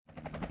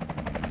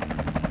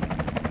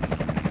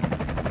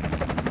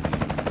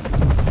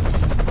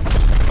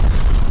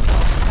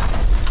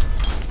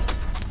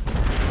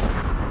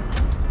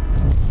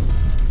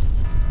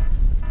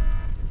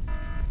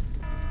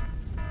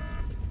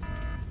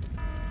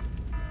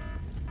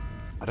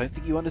I don't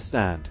think you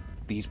understand.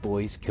 These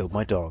boys killed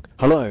my dog.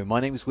 Hello, my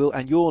name is Will,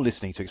 and you're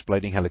listening to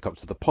Exploding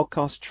Helicopter, the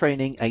podcast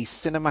training a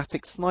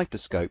cinematic sniper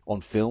scope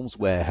on films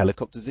where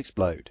helicopters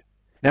explode.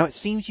 Now, it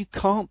seems you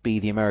can't be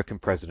the American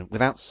president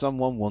without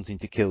someone wanting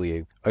to kill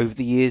you. Over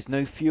the years,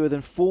 no fewer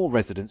than 4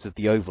 residents of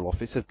the Oval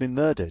Office have been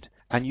murdered,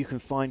 and you can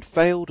find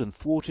failed and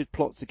thwarted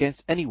plots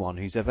against anyone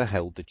who's ever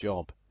held the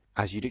job.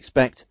 As you'd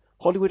expect,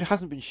 Hollywood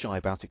hasn't been shy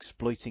about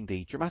exploiting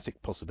the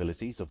dramatic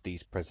possibilities of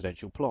these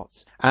presidential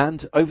plots.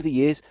 And over the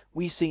years,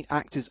 we've seen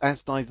actors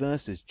as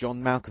diverse as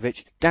John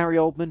Malkovich, Gary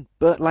Oldman,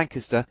 Burt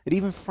Lancaster, and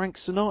even Frank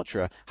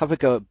Sinatra have a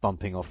go at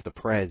bumping off the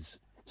prez.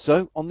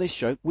 So, on this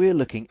show, we're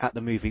looking at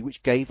the movie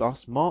which gave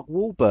us Mark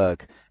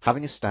Wahlberg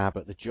having a stab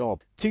at the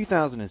job,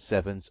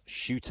 2007's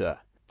Shooter.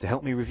 To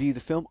help me review the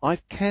film,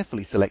 I've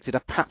carefully selected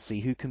a patsy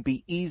who can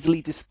be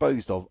easily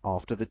disposed of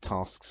after the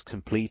task's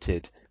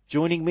completed.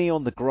 Joining me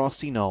on the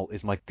grassy knoll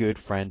is my good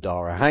friend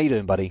Dara. How you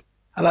doing, buddy?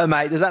 Hello,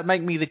 mate. Does that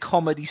make me the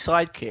comedy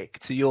sidekick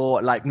to your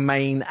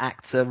main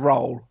actor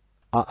role?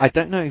 I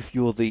don't know if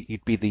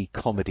you'd be the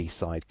comedy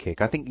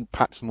sidekick. I think you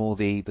perhaps more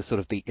the sort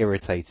of the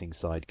irritating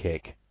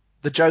sidekick.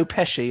 The Joe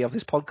Pesci of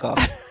this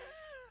podcast.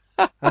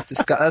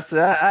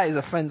 That is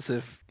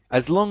offensive.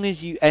 As long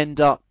as you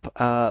end up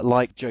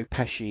like Joe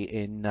Pesci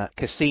in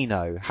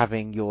Casino,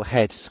 having your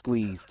head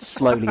squeezed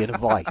slowly in a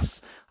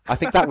vice, I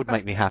think that would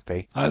make me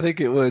happy. I think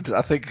it would.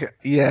 I think,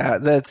 yeah,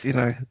 that's,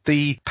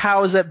 the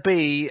powers that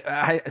be,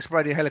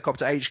 Exploding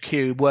Helicopter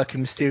HQ work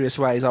in mysterious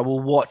ways. I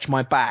will watch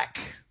my back.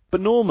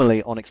 But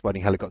normally on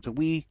Exploding Helicopter,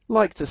 we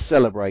like to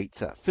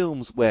celebrate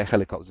films where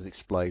helicopters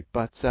explode.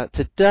 But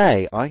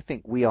today, I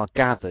think we are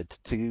gathered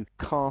to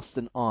cast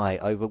an eye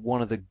over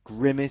one of the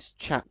grimmest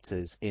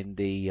chapters in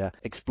the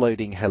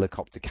Exploding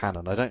Helicopter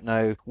canon. I don't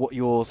know what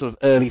your sort of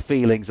early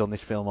feelings on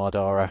this film are,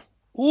 Dara.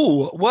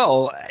 Ooh,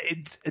 well,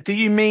 do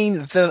you mean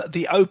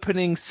the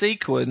opening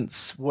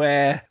sequence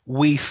where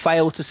we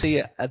fail to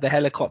see the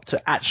helicopter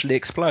actually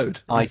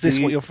explode? I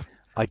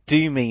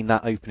do mean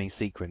that opening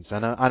sequence,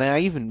 and I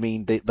even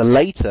mean the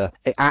later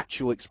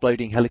actual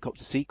exploding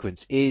helicopter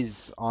sequence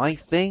is, I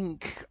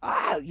think,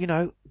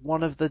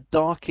 one of the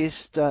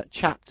darkest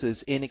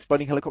chapters in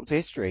exploding helicopter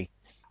history.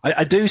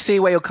 I do see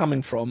where you're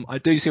coming from.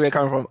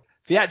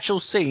 The actual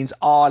scenes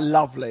are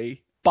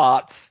lovely,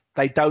 but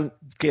they don't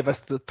give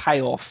us the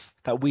payoff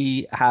that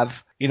we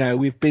have.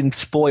 We've been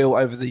spoiled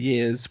over the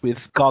years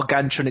with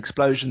gargantuan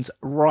explosions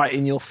right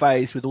in your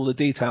face with all the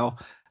detail.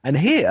 And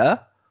here,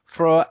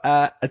 for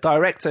a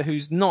director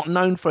who's not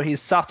known for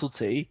his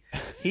subtlety,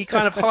 he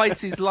kind of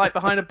hides his light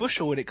behind a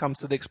bushel when it comes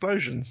to the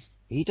explosions.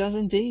 He does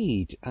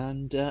indeed,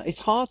 and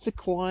it's hard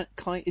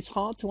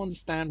to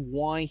understand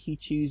why he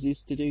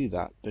chooses to do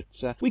that.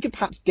 But we could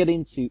perhaps get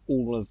into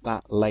all of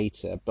that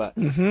later. But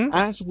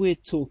as we're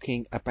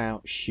talking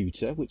about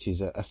Shooter, which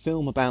is a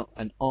film about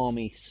an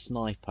army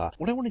sniper,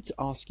 what I wanted to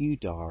ask you,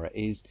 Dara,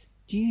 is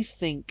do you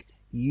think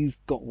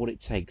you've got what it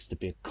takes to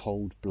be a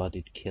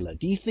cold-blooded killer?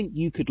 Do you think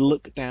you could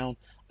look down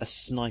a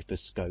sniper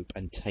scope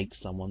and take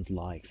someone's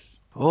life?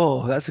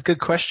 Oh, that's a good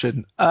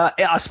question.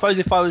 I suppose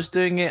if I was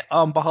doing it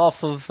on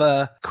behalf of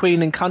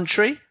Queen and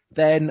Country,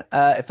 then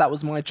if that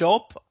was my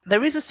job,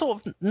 there is a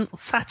sort of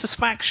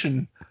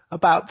satisfaction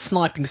about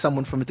sniping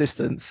someone from a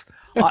distance.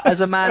 As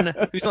a man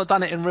who's not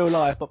done it in real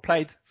life but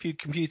played a few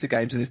computer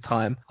games in his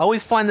time, I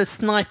always find the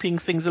sniping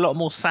things a lot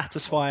more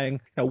satisfying.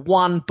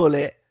 One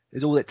bullet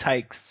is all it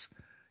takes.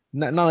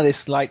 None of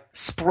this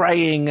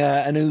spraying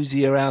an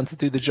Uzi around to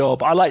do the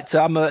job.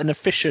 I'm an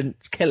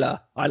efficient killer,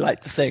 I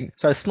like to think.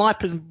 So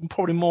sniper's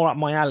probably more up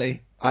my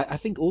alley. I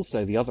think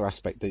also the other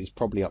aspect that is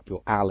probably up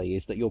your alley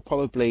is that you're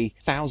probably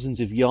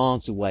thousands of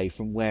yards away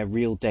from where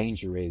real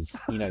danger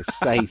is,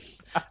 safe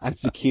and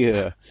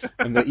secure,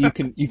 and that you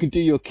can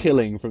do your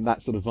killing from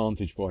that sort of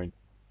vantage point.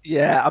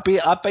 Yeah,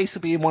 I'd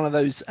basically be in one of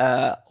those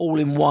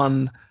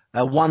all-in-one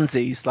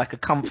onesies, like a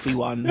comfy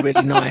one,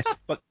 really nice,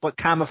 but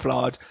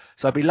camouflage.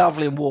 So I'd be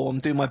lovely and warm,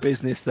 do my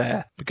business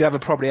there. We could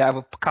probably have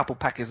a couple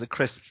packets of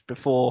crisps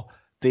before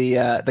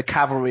the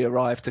cavalry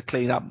arrive to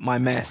clean up my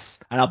mess,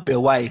 and I'd be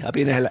away. I'd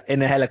be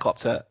in a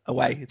helicopter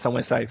away,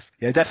 somewhere safe.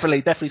 Yeah,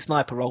 definitely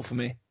sniper role for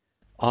me.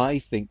 I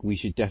think we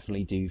should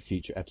definitely do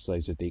future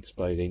episodes of the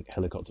Exploding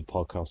Helicopter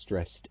podcast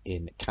dressed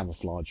in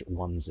camouflage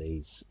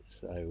onesies.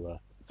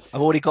 So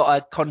I've already got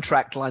a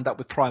contract lined up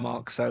with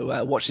Primark,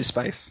 so watch this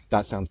space.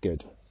 That sounds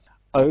good.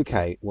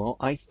 Okay, well,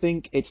 I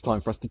think it's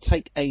time for us to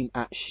take aim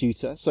at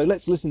Shooter. So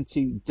let's listen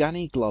to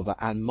Danny Glover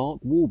and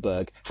Mark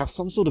Wahlberg have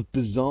some sort of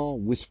bizarre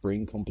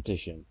whispering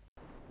competition.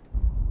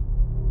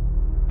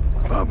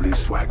 Bob Lee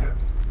Swagger,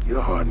 you're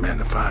a hard man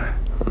to find.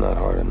 I'm not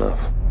hard enough.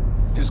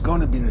 There's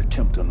going to be an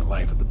attempt on the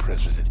life of the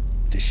president.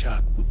 The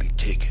shot would be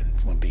taken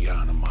from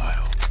beyond a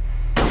mile.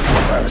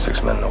 5 or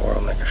 6 men in the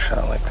world make a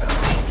shot like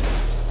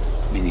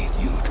that. We need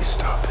you to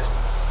stop it.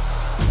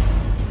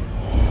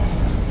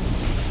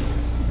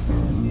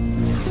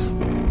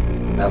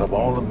 Out of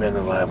all the men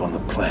alive on the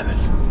planet,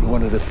 you're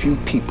one of the few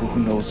people who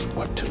knows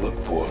what to look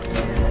for.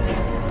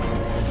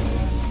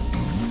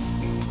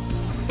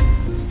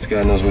 This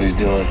guy knows what he's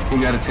doing. You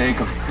gotta take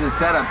him. This is a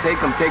setup. Take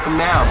him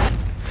now.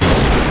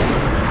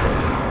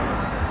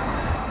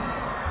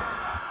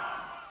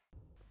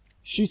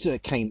 Shooter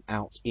came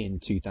out in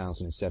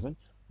 2007.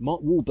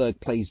 Mark Wahlberg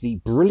plays the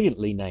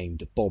brilliantly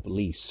named Bob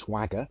Lee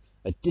Swagger,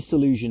 a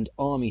disillusioned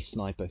army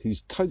sniper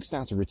who's coaxed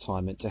out of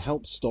retirement to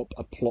help stop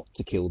a plot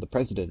to kill the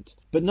president.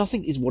 But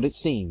nothing is what it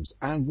seems,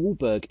 and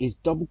Wahlberg is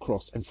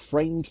double-crossed and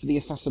framed for the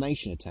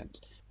assassination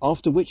attempt,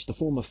 after which the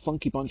former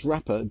Funky Bunch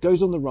rapper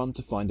goes on the run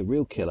to find the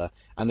real killer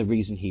and the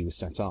reason he was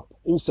set up.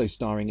 Also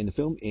starring in the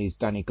film is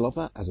Danny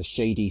Glover as a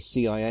shady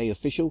CIA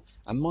official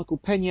and Michael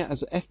Pena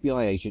as an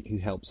FBI agent who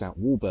helps out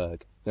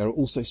Wahlberg. There are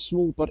also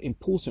small but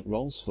important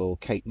roles for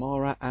Kate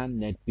Mara and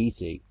Ned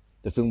Beatty.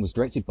 The film was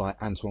directed by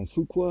Antoine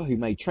Fuqua, who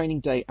made Training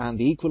Day and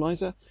The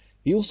Equalizer.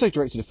 He also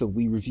directed a film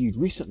we reviewed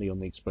recently on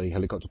the Exploding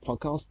Helicopter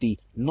podcast, the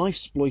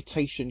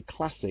knifesploitation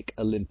classic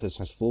Olympus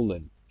Has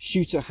Fallen.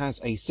 Shooter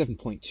has a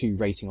 7.2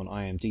 rating on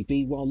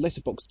IMDb, while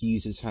Letterboxd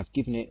users have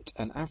given it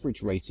an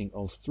average rating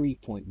of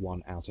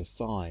 3.1 out of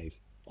 5.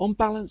 On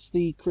balance,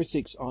 the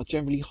critics are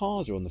generally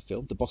harder on the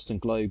film. The Boston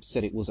Globe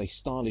said it was a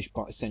stylish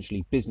but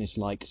essentially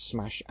business-like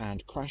smash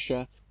and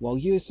crasher, while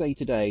USA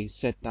Today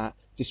said that,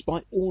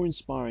 despite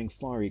awe-inspiring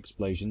fiery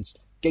explosions,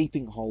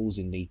 gaping holes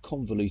in the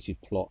convoluted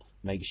plot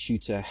make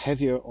Shooter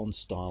heavier on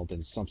style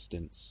than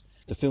substance.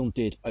 The film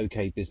did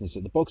okay business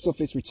at the box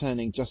office,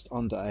 returning just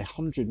under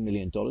 $100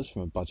 million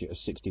from a budget of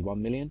 $61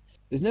 million.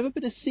 There's never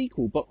been a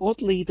sequel, but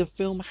oddly the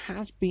film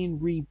has been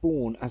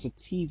reborn as a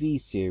TV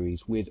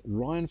series with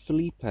Ryan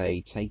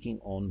Phillippe taking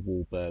on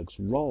Wahlberg's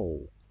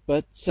role.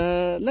 But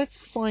let's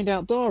find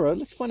out, Dara,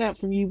 let's find out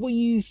from you what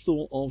you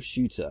thought of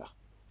Shooter.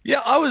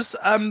 Yeah, I was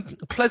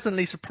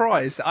pleasantly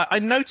surprised. I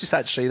noticed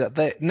actually that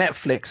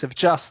Netflix have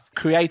just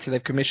created,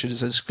 they've commissioned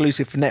as an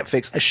exclusive for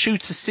Netflix, a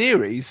Shooter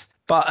series.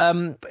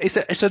 But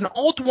it's an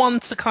odd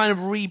one to kind of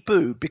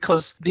reboot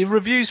because the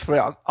reviews for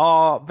it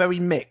are very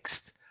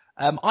mixed.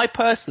 I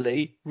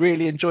personally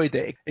really enjoyed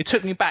it. It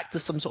took me back to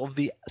some of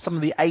the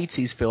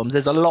 80s films.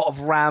 There's a lot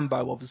of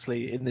Rambo,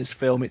 obviously, in this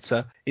film.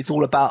 It's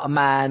all about a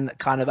man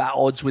kind of at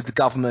odds with the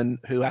government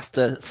who has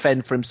to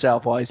fend for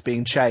himself while he's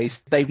being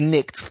chased. They've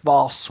nicked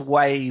vast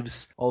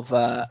swathes of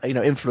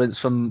influence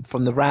from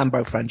the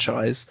Rambo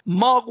franchise.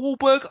 Mark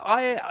Wahlberg,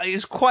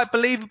 is quite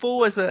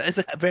believable as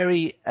a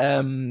very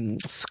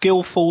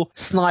skillful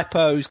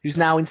sniper who's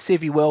now in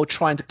Civvy World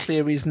trying to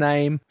clear his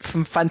name.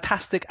 From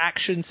fantastic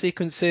action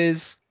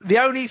sequences. The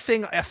only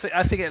thing I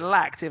think it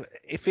lacked,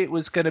 if it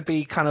was going to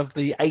be kind of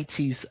the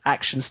 80s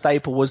action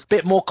staple, was a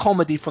bit more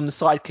comedy from the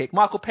sidekick.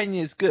 Michael Pena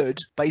is good,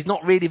 but he's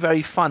not really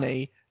very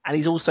funny. And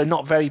he's also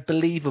not very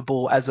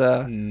believable as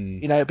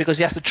because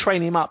he has to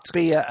train him up to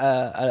be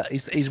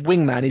his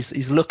wingman,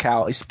 his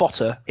lookout, his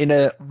spotter in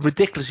a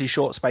ridiculously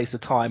short space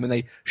of time. And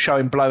they show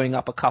him blowing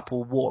up a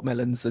couple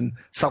watermelons and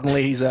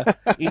suddenly he's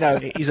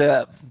he's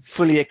a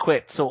fully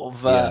equipped sort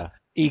of,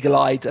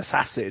 eagle-eyed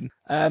assassin.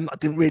 I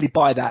didn't really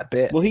buy that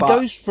bit. Well, he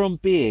goes from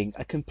being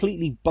a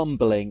completely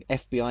bumbling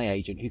FBI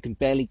agent who can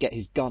barely get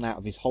his gun out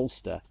of his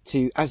holster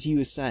to, as you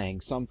were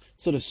saying, some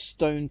sort of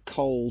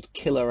stone-cold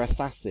killer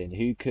assassin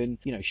who can,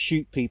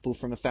 shoot people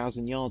from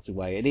 1,000 yards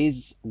away. It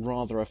is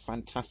rather a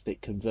fantastic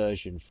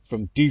conversion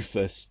from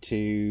doofus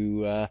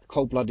to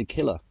cold-blooded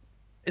killer.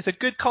 It's a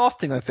good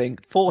casting, I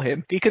think, for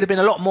him. He could have been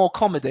a lot more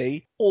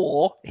comedy,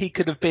 or he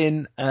could have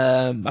been,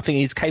 I think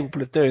he's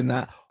capable of doing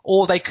that,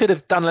 or they could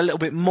have done a little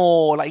bit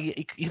more, like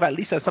he at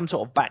least has some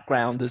sort of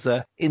background as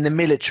in the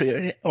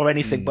military or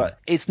anything, but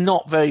it's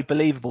not very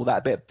believable,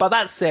 that bit. But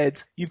that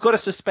said, you've got to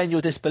suspend your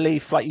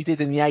disbelief like you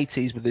did in the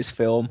 80s with this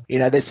film.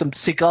 There's some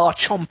cigar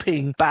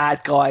chomping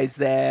bad guys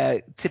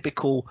there,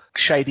 typical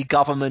shady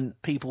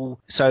government people.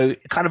 So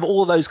kind of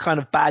all those kind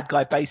of bad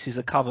guy bases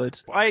are covered.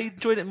 I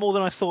enjoyed it more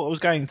than I thought I was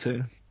going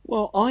to.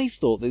 Well, I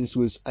thought this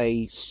was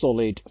a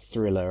solid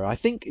thriller. I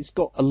think it's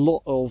got a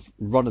lot of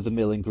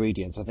run-of-the-mill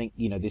ingredients. I think,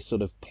 this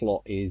sort of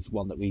plot is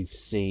one that we've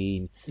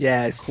seen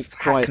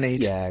quite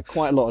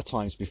a lot of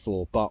times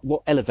before. But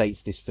what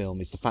elevates this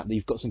film is the fact that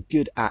you've got some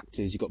good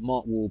actors. You've got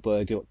Mark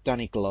Wahlberg, you've got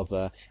Danny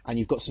Glover, and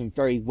you've got some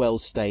very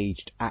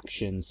well-staged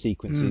action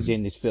sequences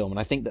in this film. And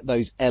I think that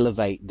those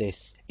elevate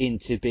this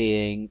into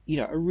being,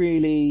 a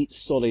really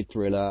solid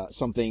thriller,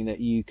 something that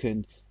you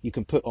can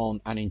put on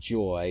and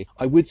enjoy.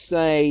 I would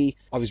say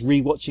I was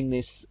rewatching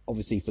this,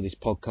 obviously, for this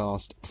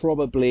podcast.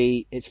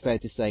 Probably, it's fair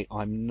to say,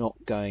 I'm not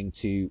going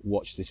to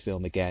watch this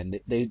film again.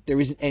 There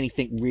isn't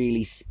anything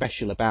really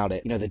special about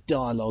it. The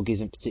dialogue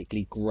isn't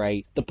particularly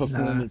great. The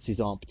performances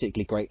aren't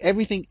particularly great.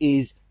 Everything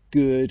is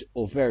good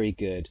or very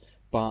good,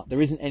 but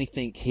there isn't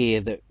anything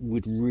here that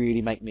would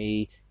really make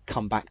me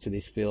come back to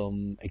this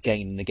film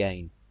again and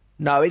again.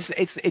 No, it's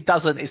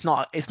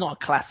not a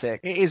classic.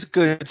 It is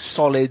good,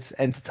 solid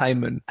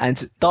entertainment,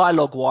 and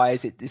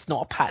dialogue-wise, it's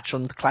not a patch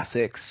on the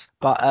classics.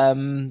 But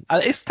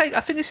I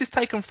think this is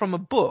taken from a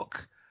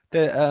book,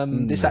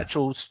 this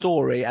actual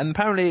story, and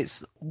apparently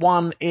it's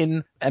one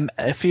in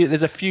a few.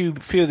 There's a few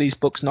of these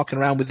books knocking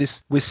around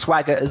with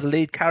Swagger as the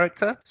lead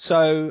character.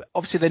 So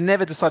obviously they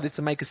never decided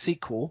to make a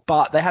sequel,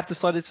 but they have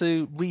decided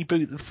to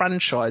reboot the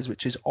franchise,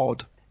 which is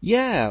odd.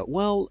 Yeah,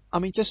 well, I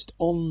mean, just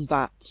on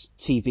that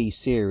TV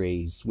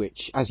series,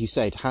 which, as you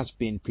said, has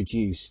been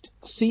produced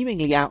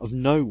seemingly out of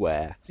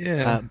nowhere,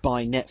 Yeah.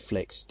 by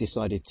Netflix,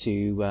 decided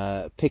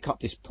to pick up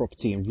this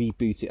property and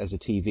reboot it as a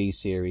TV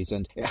series,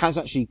 and it has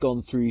actually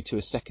gone through to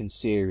a second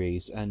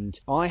series. And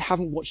I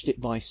haven't watched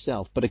it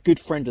myself, but a good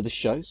friend of the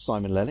show,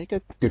 Simon Lellick,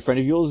 a good friend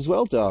of yours as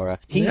well, Dara,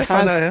 Yes,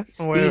 I know him.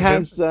 I'm aware of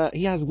him.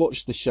 he has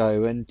watched the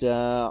show, and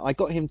I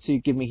got him to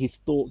give me his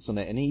thoughts on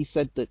it, and he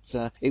said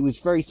that it was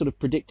very sort of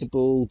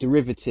predictable,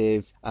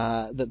 derivative,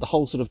 that the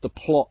whole sort of the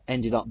plot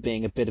ended up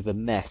being a bit of a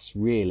mess,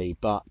 really,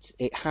 but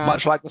it had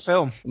Much like the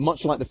film.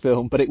 much like the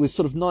film, but it was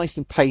sort of nice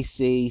and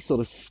pacey, sort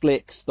of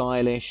slick,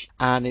 stylish,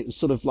 and it was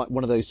sort of like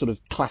one of those sort of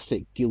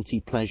classic guilty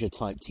pleasure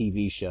type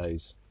TV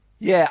shows.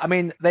 Yeah, I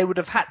mean, they would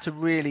have had to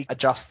really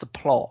adjust the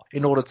plot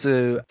in order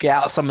to get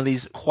out some of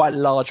these quite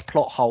large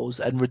plot holes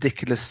and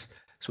ridiculous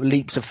sort of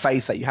leaps of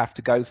faith that you have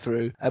to go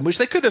through, which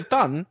they could have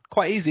done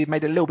quite easy,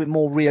 made it a little bit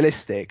more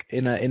realistic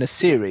in a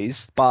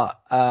series. But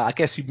I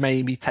guess you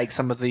maybe take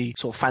some of the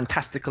sort of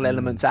fantastical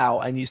elements out,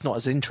 and it's not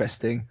as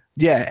interesting.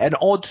 Yeah, an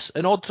odd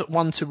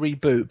one to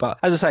reboot, but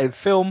as I say, the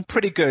film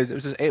pretty good.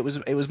 It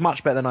was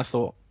much better than I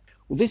thought.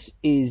 Well, this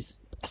is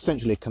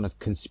essentially a kind of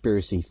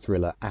conspiracy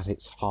thriller at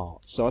its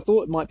heart. So I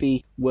thought it might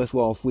be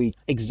worthwhile if we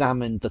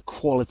examined the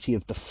quality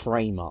of the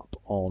frame-up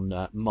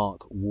on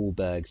Mark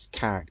Wahlberg's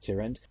character.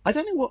 And I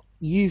don't know what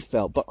you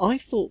felt, but I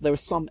thought there were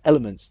some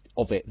elements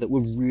of it that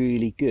were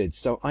really good.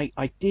 So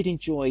I did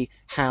enjoy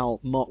how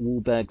Mark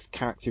Wahlberg's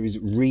character is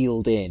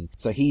reeled in.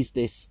 So he's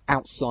this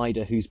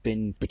outsider who's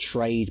been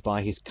betrayed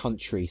by his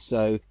country.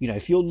 So, you know,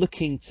 if you're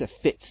looking to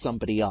fit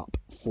somebody up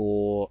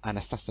for an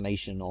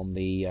assassination on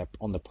the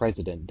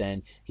president,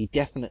 then he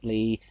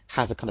definitely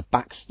has a kind of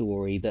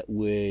backstory that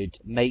would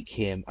make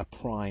him a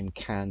prime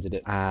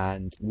candidate.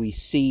 And we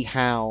see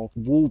how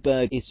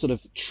Wahlberg is sort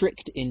of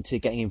tricked into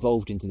getting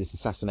involved into this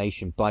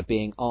assassination by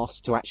being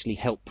asked to actually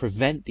help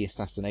prevent the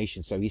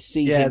assassination. So we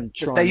see him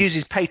trying... They use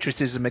his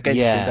patriotism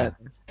against him, don't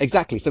they?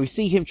 Exactly. So we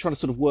see him trying to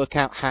sort of work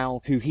out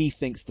who he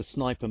thinks the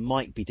sniper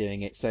might be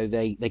doing it. So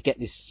they get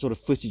this sort of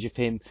footage of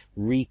him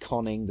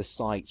reconning the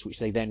sites, which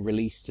they then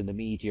release to the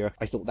media.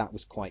 I thought that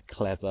was quite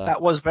clever.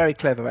 That was very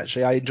clever,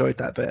 actually. I enjoyed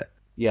that bit.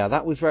 Yeah,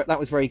 that was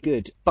very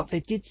good. But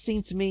there did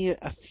seem to me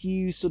a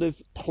few sort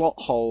of plot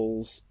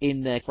holes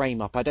in their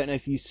frame up. I don't know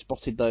if you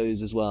spotted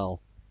those as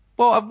well.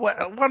 Well,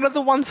 one of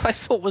the ones I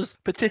thought was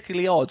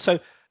particularly odd. So,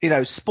 you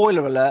know,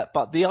 spoiler alert,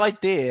 but the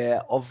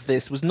idea of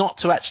this was not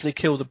to actually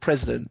kill the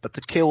president, but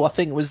to kill, I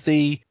think was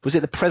it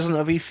the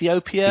president of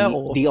Ethiopia?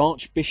 The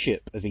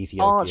Archbishop of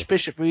Ethiopia.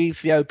 Archbishop of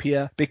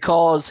Ethiopia,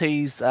 because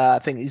I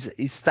think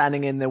he's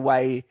standing in the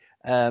way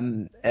of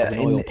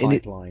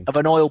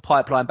an oil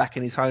pipeline back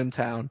in his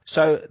hometown.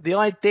 So the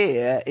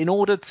idea, in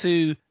order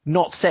to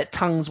not set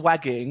tongues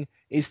wagging,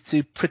 is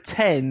to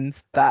pretend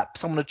that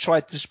someone had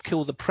tried to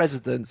kill the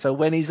president. So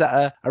when he's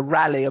at a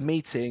rally, a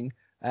meeting,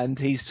 and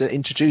he's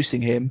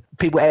introducing him,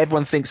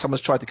 everyone thinks someone's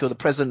tried to kill the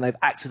president. They've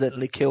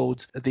accidentally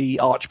killed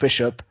the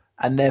archbishop,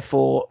 and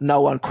therefore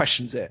no one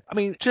questions it. I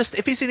mean, just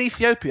if he's in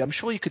Ethiopia, I'm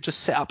sure you could just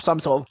set up some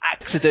sort of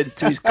accident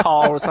to his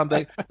car or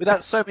something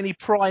without so many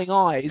prying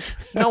eyes.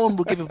 No one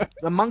will give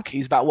a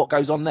monkeys about what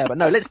goes on there. But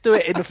no, let's do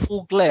it in the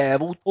full glare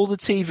of all the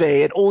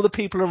TV and all the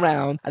people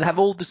around, and have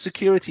all the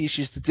security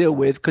issues to deal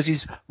with because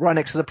he's right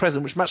next to the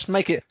president, which must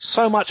make it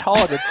so much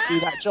harder to do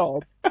that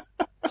job.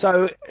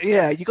 So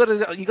yeah, you got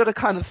to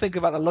kind of think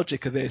about the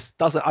logic of this.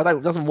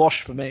 Doesn't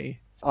wash for me.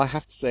 I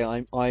have to say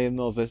I am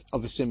of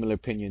a similar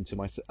opinion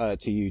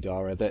to you,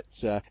 Dara,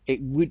 that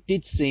it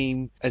did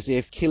seem as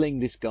if killing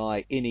this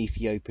guy in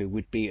Ethiopia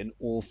would be an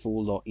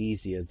awful lot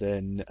easier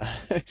than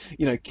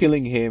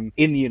killing him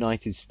in the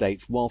United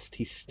States whilst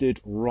he stood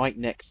right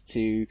next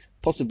to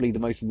possibly the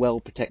most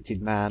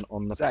well-protected man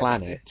on the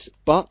planet.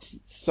 But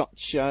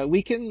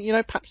we can,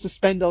 perhaps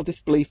suspend our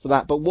disbelief for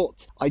that. But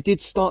what I did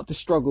start to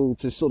struggle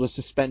to sort of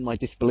suspend my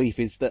disbelief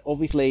is that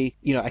obviously,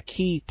 a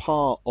key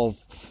part of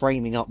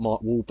framing up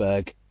Mark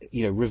Wahlberg,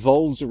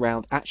 revolves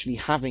around actually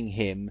having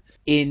him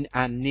in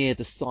and near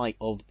the site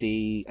of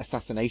the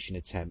assassination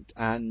attempt.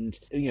 And,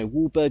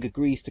 Wahlberg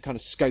agrees to kind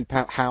of scope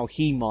out how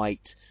he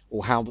might,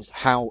 or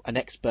how an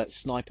expert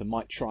sniper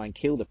might try and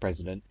kill the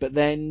president. But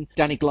then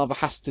Danny Glover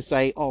has to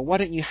say, oh, why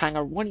don't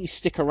you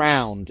stick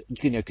around,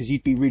 because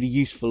you'd be really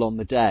useful on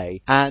the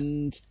day.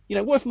 And,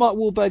 what if Mark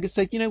Wahlberg had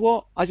said, you know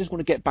what, I just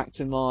want to get back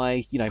to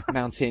my,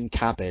 mountain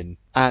cabin,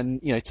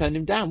 and, turned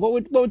him down. What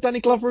would Danny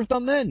Glover have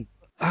done then?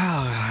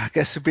 I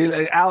guess we'd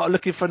be out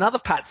looking for another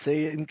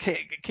patsy and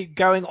keep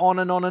going on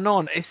and on and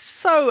on. It's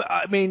so,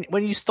 I mean,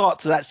 when you start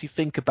to actually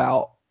think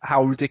about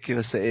how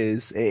ridiculous it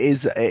is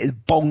a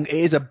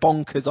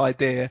bonkers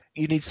idea.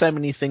 You need so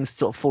many things to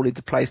sort of fall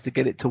into place to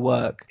get it to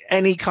work.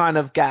 Any kind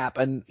of gap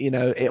and,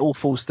 it all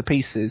falls to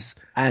pieces.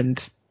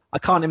 And I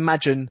can't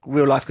imagine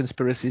real life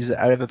conspiracies that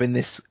have ever been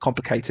this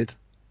complicated.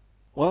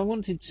 Well, I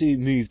wanted to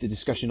move the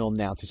discussion on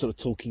now to sort of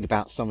talking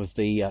about some of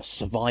the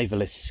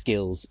survivalist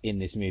skills in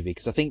this movie,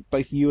 because I think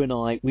both you and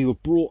I, we were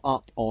brought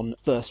up on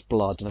First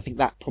Blood, and I think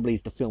that probably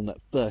is the film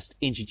that first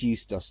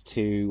introduced us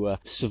to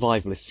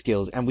survivalist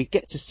skills, and we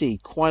get to see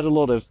quite a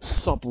lot of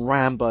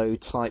sub-Rambo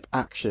type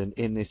action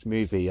in this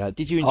movie.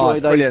 Did you enjoy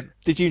those? Brilliant.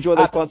 Did you enjoy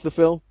those parts of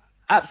the film?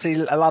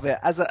 Absolutely, I love it.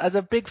 As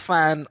a big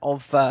fan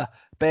of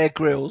Bear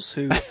Grylls,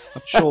 who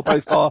I'm sure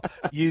both are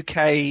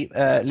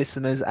UK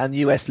listeners and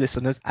US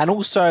listeners, and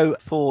also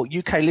for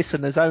UK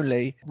listeners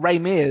only, Ray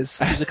Mears,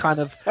 who's a kind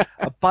of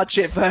a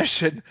budget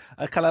version,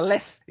 a kind of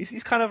less.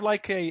 He's kind of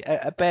like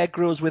a Bear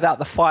Grylls without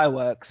the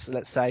fireworks,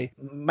 let's say,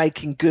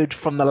 making good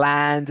from the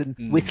land and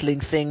whittling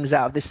things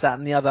out of this, that,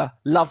 and the other.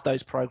 Love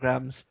those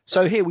programs.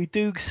 So here we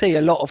do see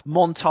a lot of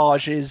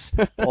montages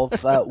of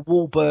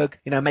Wahlberg,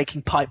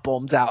 making pipe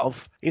bombs out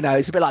of,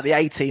 it's a bit like the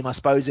A-Team, I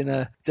suppose,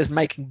 just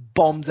making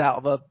bombs out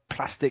of a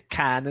plastic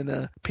can and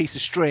a piece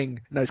of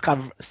string. It's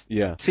kind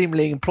of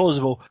seemingly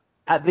implausible.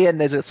 At the end,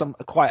 there's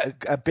quite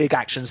a big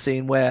action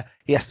scene where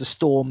he has to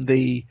storm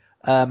the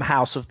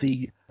house of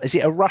is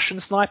it a Russian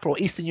sniper or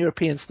Eastern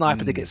European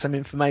sniper to get some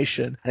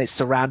information, and it's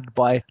surrounded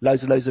by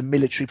loads of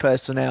military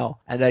personnel,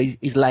 and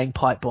he's laying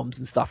pipe bombs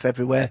and stuff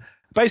everywhere.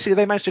 Basically,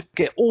 they managed to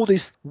get all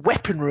this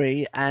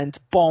weaponry and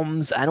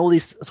bombs and all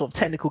this sort of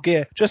technical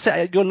gear just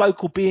at your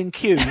local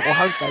B&Q or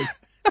home base.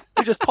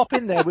 You just pop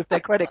in there with their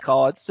credit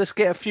cards, just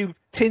get a few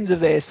tins of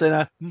this and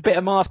a bit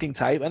of masking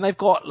tape, and they've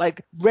got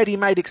like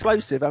ready-made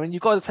explosive. I mean,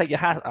 you've got to take your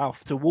hat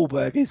off to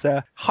Wahlberg. He's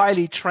a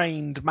highly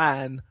trained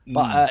man,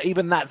 but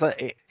even that's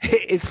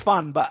it's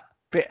fun, but a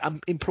bit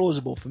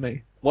implausible for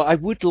me. Well, I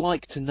would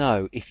like to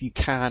know if you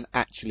can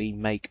actually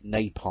make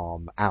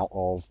napalm out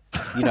of,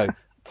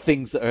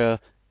 things that are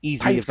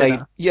easily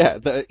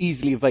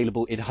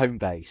available in home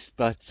base,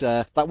 but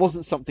that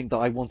wasn't something that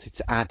I wanted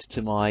to add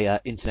to my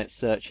internet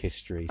search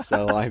history,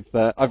 so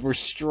I've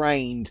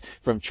restrained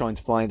from trying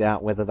to find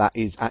out whether that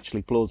is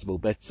actually plausible.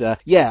 But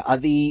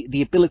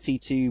the ability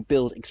to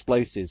build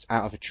explosives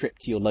out of a trip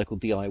to your local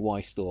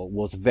DIY store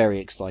was very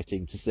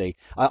exciting to see.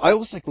 I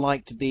also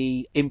liked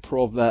the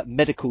improv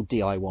medical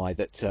DIY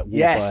that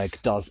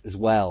Wahlberg does as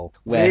well,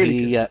 where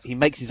really he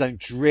makes his own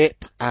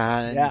drip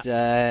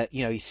and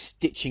he's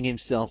stitching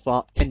himself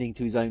up, tending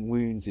to his own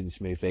wounds in this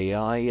movie.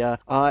 I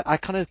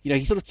kind of,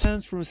 he sort of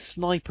turns from a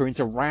sniper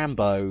into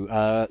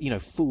Rambo,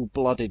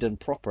 full-blooded and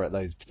proper at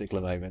those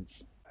particular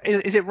moments.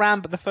 Is it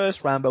Rambo, the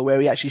first Rambo,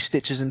 where he actually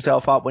stitches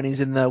himself up when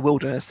he's in the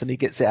wilderness and he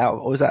gets it out?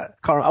 Or is that,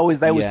 they always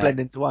blend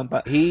into one,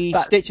 but he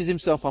stitches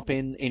himself up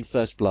in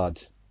First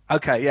Blood.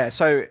 Okay, yeah.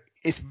 So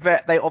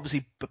they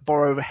obviously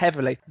borrow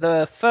heavily.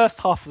 The first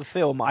half of the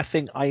film, I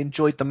think I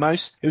enjoyed the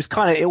most.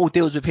 It all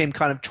deals with him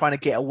kind of trying to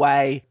get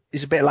away.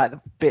 It's a bit like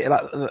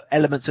the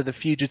elements of The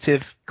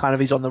Fugitive. Kind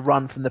of, he's on the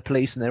run from the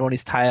police and they're on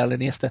his tail,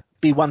 and he has to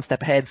be one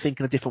step ahead,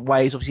 thinking of different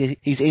ways. Obviously,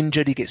 he's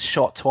injured, he gets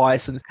shot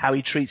twice, and how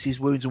he treats his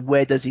wounds and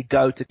where does he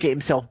go to get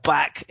himself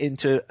back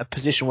into a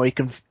position where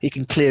he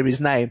can clear his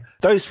name.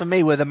 Those for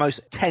me were the most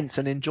tense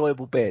and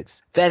enjoyable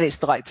bits. Then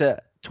it's like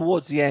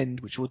towards the end,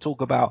 which we'll talk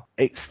about,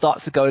 it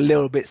starts to go a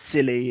little bit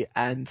silly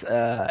and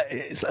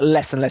it's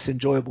less and less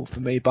enjoyable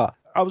for me. But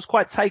I was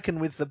quite taken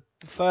with the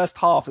first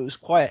half. It was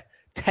quite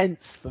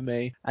tense for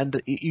me, and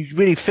you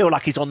really feel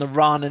like he's on the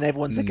run and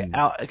everyone's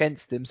out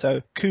against him.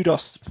 So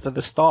kudos for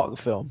the start of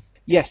the film.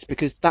 Yes,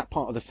 because that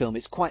part of the film,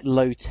 it's quite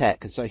low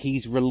tech, and so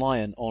he's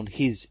reliant on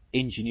his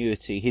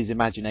ingenuity, his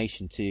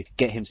imagination to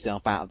get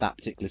himself out of that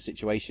particular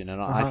situation. And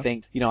I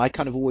think, I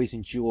kind of always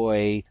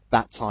enjoy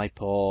that type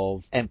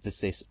of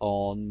emphasis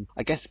on,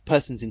 I guess, a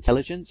person's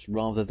intelligence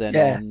rather than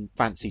on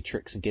fancy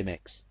tricks and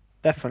gimmicks.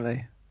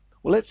 Definitely.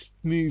 Well, let's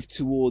move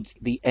towards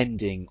the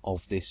ending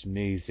of this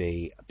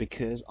movie,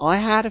 because I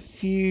had a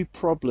few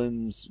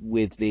problems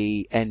with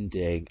the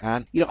ending.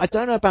 And, I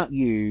don't know about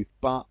you,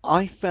 but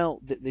I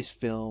felt that this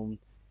film,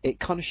 it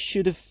kind of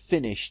should have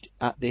finished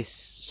at this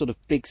sort of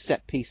big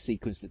set piece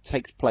sequence that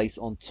takes place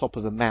on top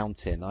of a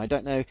mountain. I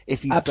don't know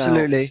if you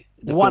Absolutely. felt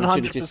the film 100%.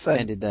 should have just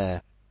ended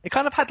there. It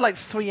kind of had like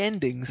 3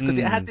 endings, because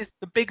it had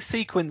the big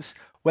sequence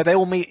where they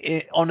all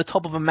meet on the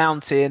top of a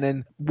mountain,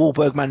 and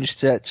Wahlberg managed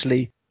to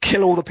actually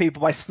kill all the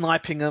people by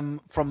sniping them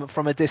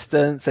from a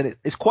distance, and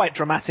it's quite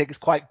dramatic, it's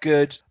quite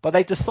good. But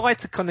they decide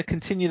to kind of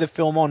continue the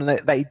film on, and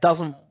that he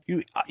doesn't.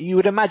 You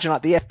would imagine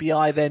like the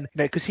FBI then,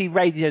 because he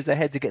radios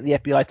ahead to get the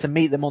FBI to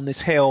meet them on this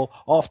hill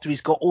after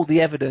he's got all the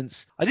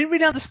evidence. I didn't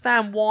really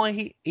understand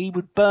why he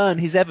would burn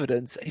his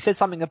evidence. He said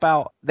something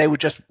about they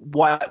would just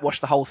whitewash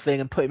the whole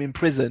thing and put him in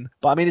prison.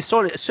 But I mean,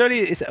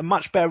 certainly it's a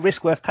much better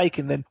risk worth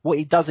taking than what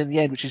he does in the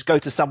end, which is go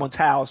to someone's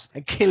house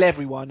and kill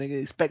everyone and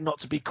expect not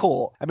to be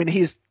caught. I mean,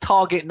 he's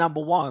target number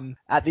 1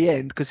 at the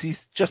end, because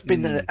he's just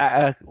been at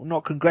a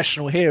not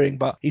congressional hearing,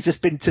 but he's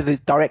just been to the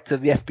director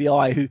of the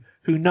FBI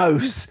who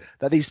knows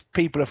that these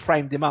people have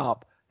framed him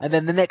up. And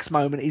then the next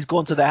moment he's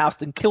gone to their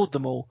house and killed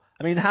them all.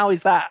 I mean, how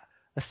is that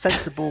a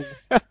sensible,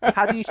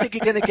 how do you think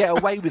you're going to get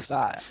away with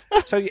that?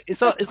 So it's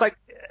like,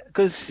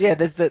 because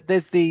there's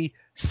the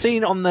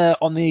scene on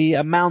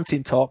the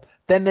mountaintop.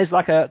 Then there's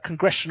like a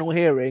congressional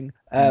hearing.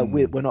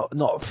 We're not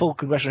a full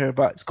congressional hearing,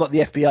 but it's got the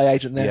FBI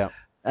agent there. Yeah.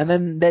 And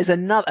then there's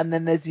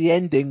there's the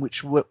ending,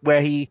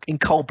 where he, in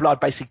cold blood,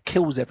 basically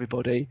kills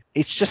everybody.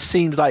 It just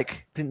seems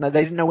like they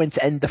didn't know when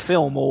to end the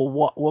film or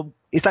what. Well,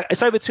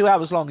 it's over 2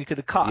 hours long. You could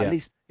have cut Yeah. at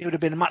least. It would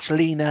have been a much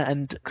leaner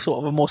and sort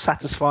of a more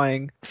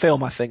satisfying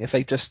film, I think, if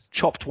they just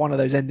chopped one of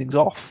those endings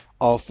off.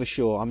 Oh, for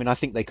sure. I mean, I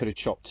think they could have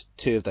chopped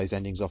 2 of those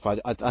endings off. I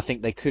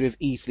think they could have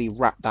easily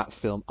wrapped that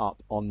film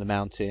up on the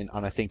mountain,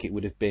 and I think it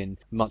would have been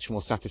much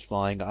more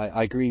satisfying.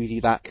 I agree with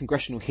you, that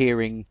congressional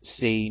hearing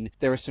scene,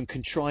 there are some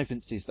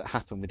contrivances that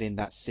happen within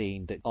that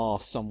scene that are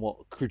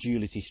somewhat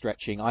credulity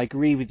stretching. I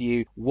agree with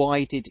you.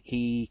 Why did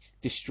he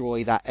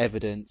destroy that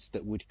evidence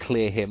that would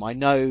clear him? I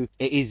know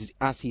it is,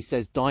 as he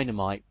says,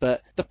 dynamite,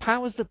 but the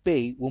powers that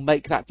be will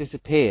make that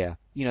disappear.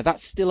 You know,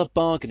 that's still a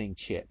bargaining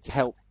chip to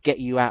help get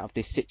you out of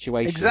this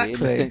situation. Exactly. In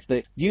the sense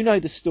that you know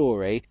the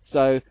story,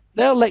 so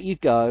they'll let you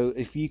go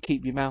if you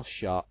keep your mouth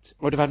shut.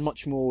 I would have had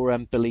much more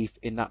belief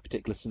in that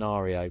particular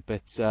scenario.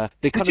 But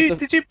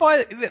did you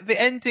buy the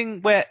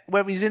ending where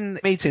he's in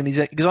the meeting and he's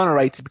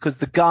exonerated because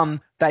the gun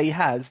that he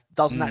has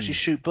doesn't actually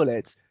shoot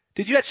bullets?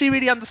 Did you actually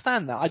really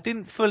understand that? I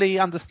didn't fully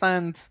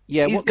understand.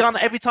 Yeah, his gun,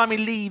 every time he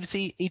leaves,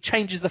 he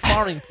changes the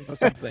firing pin or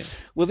something.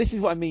 Well, this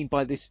is what I mean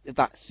by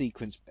that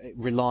sequence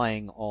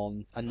relying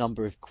on a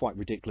number of quite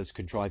ridiculous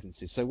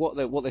contrivances. So what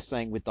they're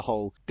saying with the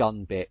whole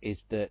gun bit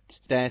is that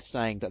they're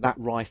saying that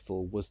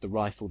rifle was the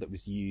rifle that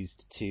was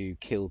used to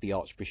kill the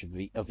Archbishop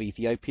of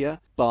Ethiopia.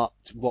 But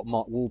what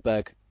Mark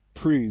Wahlberg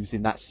proves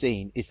in that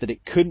scene is that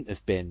it couldn't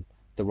have been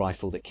the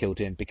rifle that killed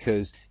him,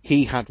 because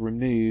he had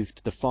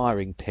removed the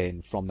firing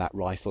pin from that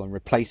rifle and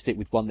replaced it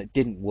with one that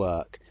didn't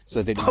work,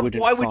 so that it wouldn't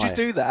Why fire. would you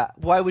do that?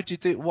 Why would you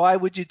do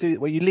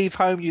when you leave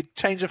home, you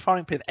change the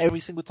firing pin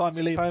every single time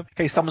you leave home in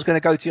case someone's going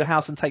to go to your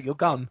house and take your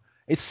gun?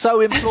 It's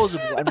so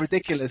implausible and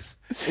ridiculous.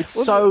 It's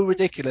so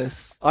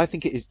ridiculous. I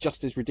think it is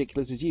just as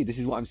ridiculous as you. This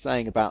is what I'm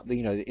saying about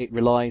it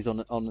relies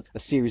on a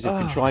series of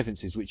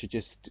contrivances which are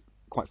just,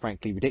 quite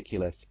frankly,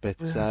 ridiculous. But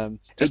just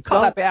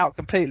cut that bit out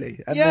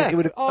completely, and then it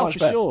would have been much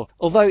better. Sure.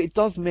 Although it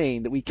does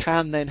mean that we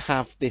can then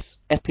have this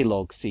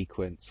epilogue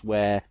sequence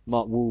where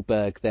Mark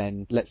Wahlberg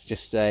then, let's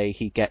just say,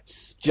 he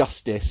gets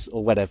justice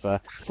or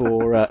whatever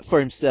for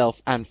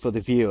himself and for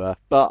the viewer.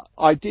 But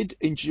I did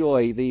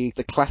enjoy the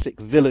classic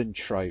villain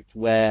trope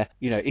where,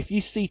 if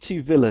you see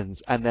 2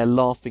 villains and they're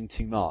laughing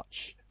too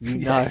much,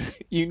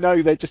 you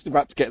know they're just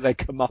about to get their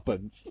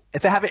comeuppance.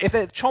 If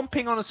they're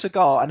chomping on a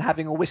cigar and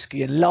having a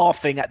whiskey and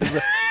laughing at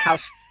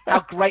how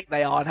great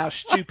they are and how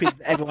stupid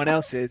everyone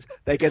else is,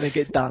 they're going to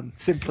get done.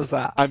 Simple as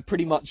that. And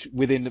pretty much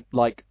within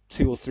like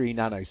 2 or 3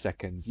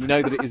 nanoseconds, you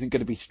know that it isn't going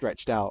to be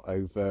stretched out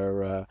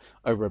over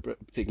a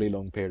particularly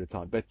long period of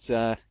time. But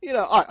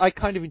I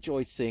kind of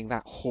enjoyed seeing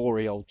that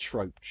hoary old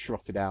trope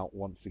trotted out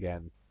once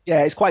again.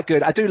 Yeah, it's quite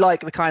good. I do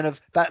like the kind of,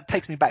 that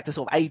takes me back to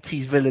sort of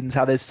 80s villains,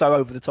 how they're so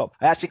over the top.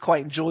 I actually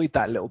quite enjoyed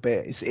that little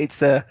bit.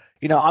 It's I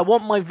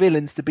want my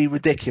villains to be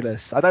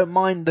ridiculous. I don't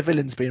mind the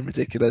villains being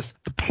ridiculous.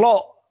 The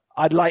plot,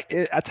 I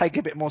take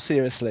a bit more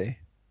seriously.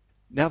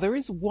 Now, there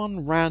is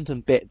one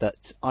random bit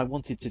that I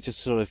wanted to just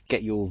sort of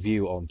get your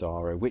view on,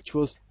 Dara, which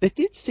was, there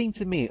did seem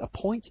to me a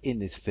point in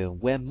this film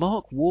where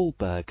Mark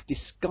Wahlberg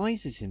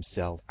disguises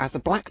himself as a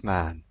black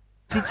man.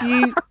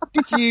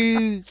 Did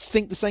you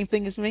think the same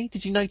thing as me?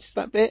 Did you notice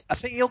that bit? I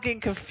think you're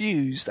getting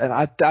confused, and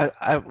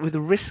I with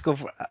the risk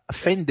of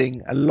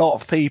offending a lot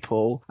of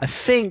people, I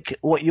think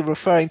what you're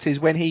referring to is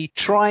when he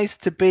tries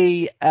to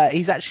be,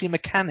 he's actually a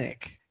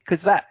mechanic.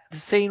 Because the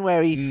scene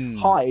where he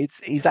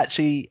hides, he's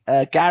actually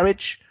a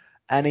garage,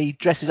 and he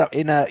dresses up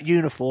in a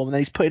uniform, and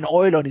then he's putting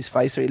oil on his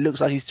face so it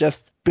looks like he's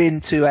just been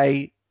to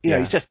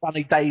he's just done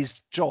a day's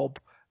job.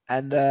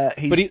 And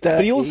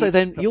he also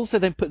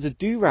then puts a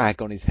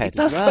do-rag on his head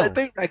as well. He does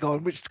put a do-rag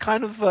on, which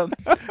kind of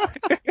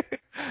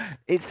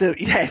he's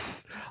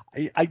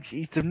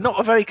not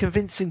a very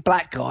convincing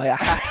black guy, I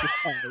have to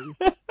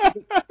say.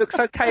 He looks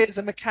okay as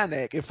a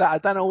mechanic. I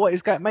don't know what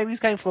he's going. Maybe he's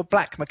going for a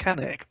black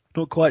mechanic.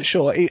 Not quite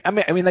sure. He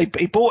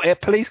bought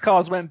it. Police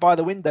cars went by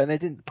the window and they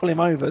didn't pull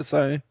him over.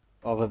 So.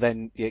 Oh, well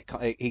then he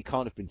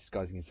can't have been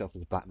disguising himself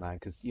as a black man,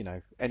 because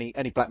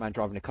any black man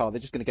driving a car,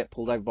 they're just going to get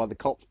pulled over by the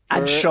cop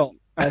and shot.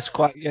 That's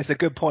it's a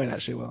good point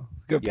actually. Well,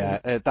 good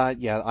point.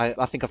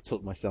 I think I've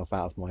talked myself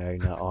out of my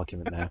own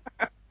argument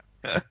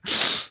there.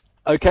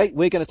 Okay,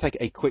 we're going to take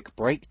a quick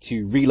break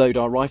to reload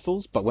our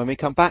rifles, but when we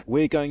come back,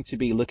 we're going to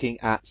be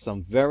looking at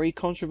some very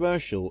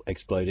controversial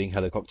exploding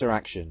helicopter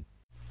action.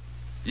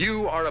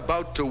 You are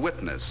about to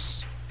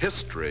witness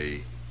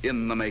history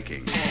in the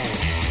making.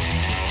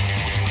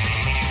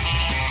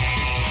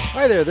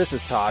 Hi there, this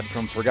is Todd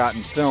from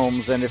Forgotten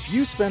Films, and if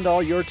you spend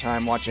all your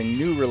time watching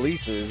new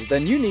releases,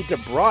 then you need to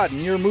broaden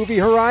your movie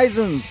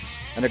horizons.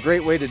 And a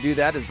great way to do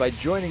that is by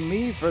joining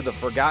me for the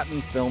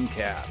Forgotten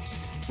Filmcast.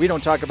 We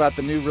don't talk about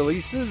the new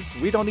releases,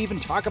 we don't even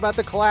talk about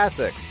the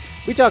classics.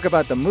 We talk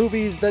about the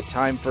movies that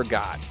time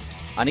forgot.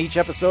 On each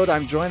episode,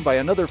 I'm joined by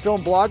another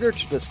film blogger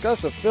to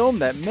discuss a film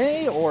that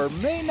may or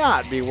may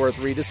not be worth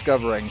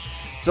rediscovering.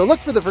 So look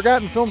for the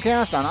Forgotten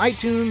Filmcast on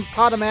iTunes,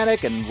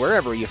 Podomatic, and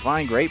wherever you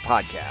find great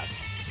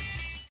podcasts.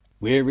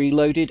 We're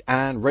reloaded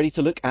and ready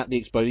to look at the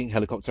exploding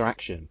helicopter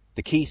action.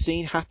 The key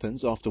scene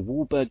happens after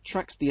Wahlberg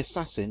tracks the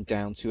assassin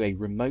down to a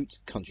remote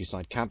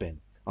countryside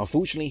cabin.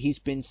 Unfortunately, he's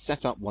been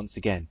set up once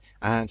again,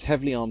 and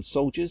heavily armed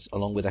soldiers,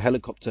 along with a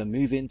helicopter,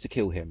 move in to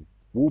kill him.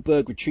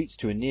 Wahlberg retreats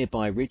to a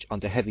nearby ridge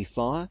under heavy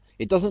fire.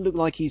 It doesn't look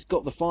like he's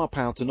got the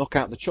firepower to knock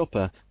out the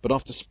chopper, but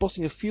after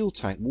spotting a fuel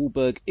tank,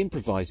 Wahlberg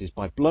improvises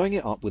by blowing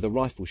it up with a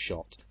rifle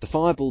shot. The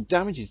fireball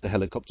damages the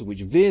helicopter,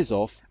 which veers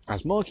off.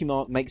 As Marky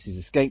Mark makes his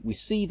escape, we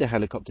see the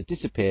helicopter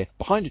disappear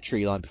behind a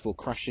tree line before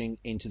crashing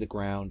into the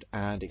ground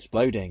and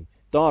exploding.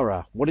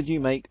 Dara, what did you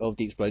make of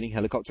the exploding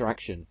helicopter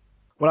action?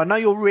 Well, I know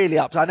you're really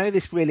I know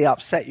this really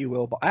upset you,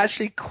 Will, but I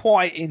actually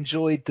quite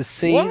enjoyed the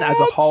scene as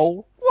a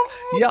whole.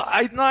 Yeah,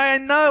 I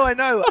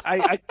know.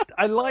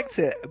 I liked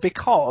it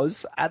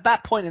because at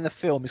that point in the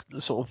film,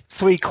 it's sort of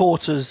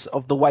 3/4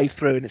 of the way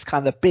through, and it's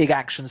kind of the big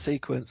action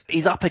sequence.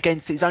 He's up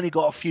against it. He's only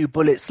got a few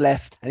bullets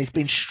left, and he's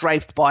been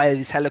strafed by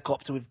his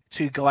helicopter with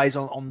two guys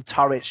on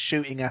turrets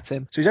shooting at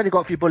him. So he's only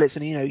got a few bullets,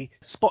 and he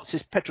spots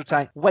his petrol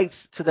tank,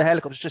 waits till the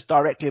helicopter's just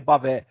directly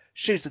above it,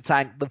 shoots the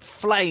tank. The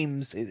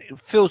flames, it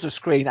fills the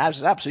screen.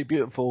 It's absolutely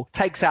beautiful.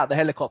 Takes out the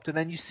helicopter, and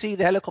then you see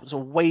the helicopter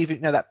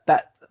waving.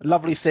 That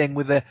lovely thing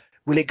with the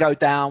will it go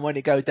down? When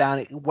it go down,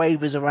 it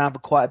wavers around for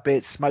quite a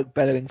bit, smoke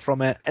bellowing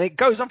from it, and it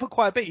goes on for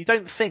quite a bit. You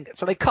don't think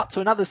so. They cut to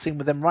another scene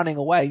with them running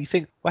away. You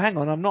think, well, hang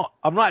on, I'm not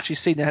actually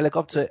seeing the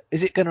helicopter.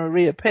 Is it going to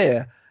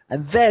reappear?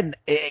 And then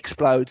it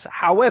explodes.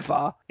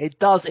 However, it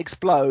does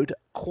explode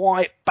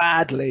quite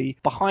badly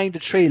behind a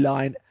tree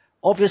line.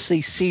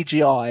 Obviously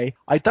CGI.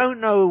 I don't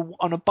know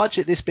on a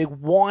budget this big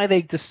why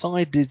they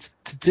decided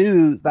to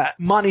do that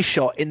money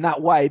shot in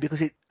that way,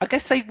 because I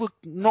guess they were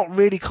not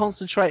really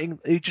concentrating.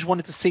 You just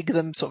wanted to see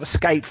them sort of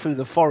escape through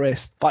the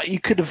forest. But you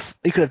could have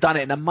done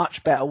it in a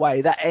much better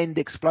way. That end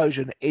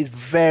explosion is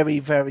very,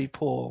 very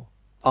poor.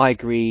 I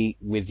agree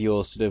with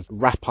your sort of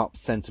wrap-up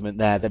sentiment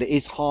there, that it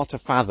is hard to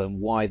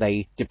fathom why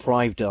they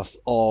deprived us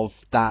of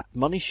that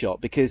money shot,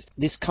 because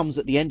this comes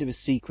at the end of a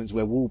sequence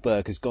where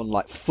Wahlberg has gone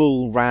like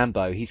full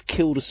Rambo. He's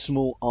killed a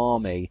small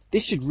army.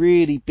 This should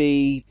really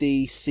be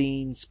the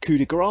scene's coup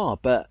de grace,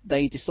 but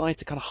they decide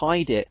to kind of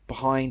hide it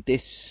behind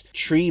this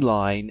tree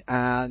line,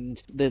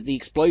 and the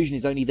explosion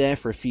is only there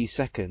for a few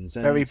seconds.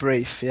 And very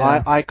brief,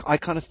 yeah. I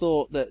kind of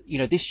thought that,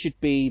 this should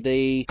be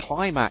the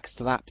climax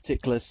to that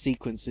particular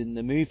sequence in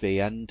the movie,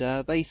 and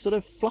they sort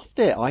of fluffed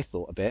it, I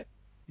thought, a bit.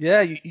 Yeah,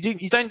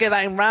 you don't get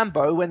that in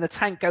Rambo when the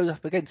tank goes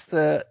up against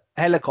the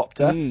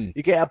helicopter.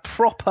 You get a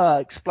proper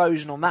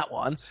explosion on that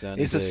one.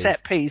 Certainly it's do. a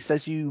set piece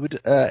as you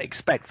would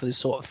expect for this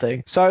sort of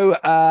thing. So,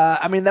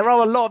 I mean, there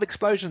are a lot of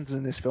explosions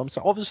in this film.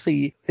 So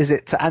obviously, is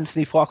it to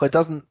Anthony Farquhar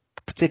doesn't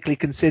particularly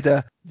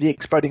consider the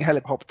exploding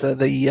helicopter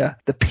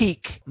the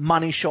peak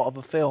money shot of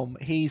a film.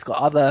 He's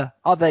got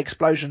other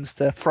explosions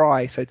to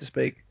fry, so to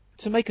speak.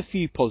 To make a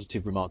few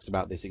positive remarks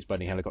about this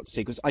exploding helicopter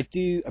sequence, I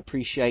do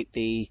appreciate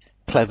the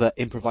clever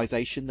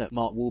improvisation that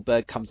Mark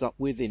Wahlberg comes up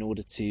with in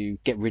order to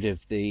get rid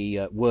of the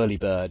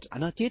whirlybird.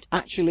 And I did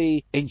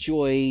actually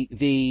enjoy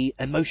the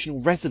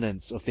emotional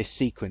resonance of this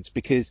sequence,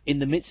 because in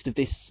the midst of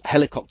this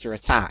helicopter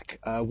attack,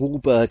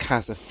 Wahlberg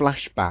has a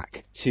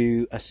flashback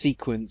to a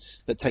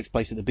sequence that takes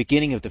place at the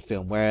beginning of the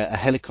film where a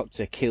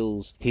helicopter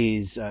kills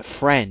his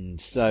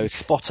friend. So his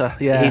spotter,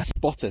 yeah. His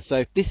spotter.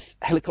 So this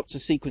helicopter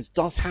sequence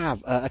does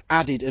have an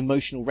added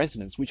emotional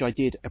resonance, which I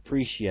did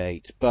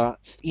appreciate.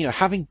 But,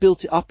 having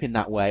built it up in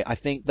that way, I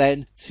think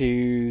then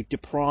to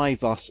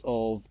deprive us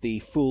of the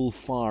full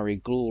fiery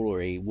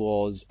glory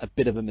was a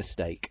bit of a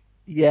mistake.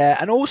 Yeah,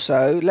 and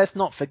also, let's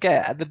not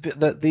forget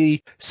that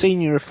the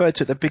scene you referred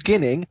to at the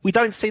beginning, we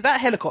don't see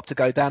that helicopter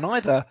go down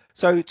either.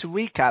 So to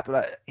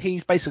recap,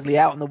 he's basically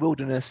out in the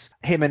wilderness,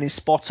 him and his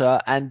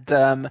spotter,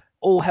 and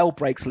all hell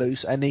breaks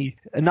loose. And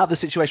another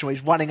situation where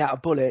he's running out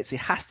of bullets, he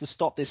has to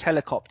stop this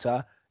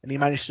helicopter, and he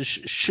managed to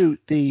shoot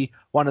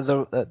one of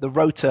the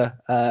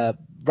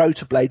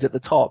rotor blades at the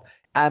top.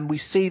 And we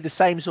see the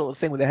same sort of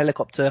thing with the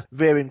helicopter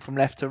veering from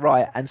left to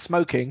right and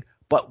smoking.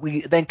 But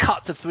we then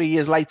cut to 3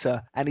 years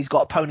later, and he's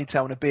got a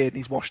ponytail and a beard, and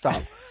he's washed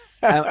up.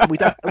 We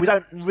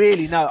don't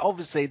really know.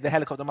 Obviously, the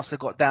helicopter must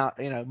have got down,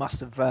 must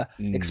have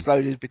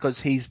exploded because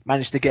he's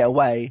managed to get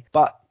away.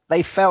 But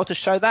they failed to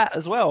show that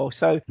as well.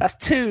 So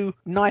that's two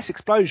nice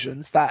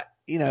explosions that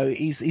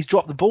he's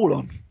dropped the ball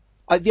on.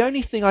 The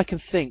only thing I can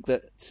think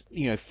that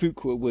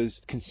Fuqua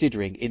was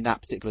considering in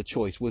that particular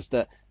choice was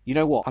that,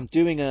 I'm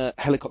doing a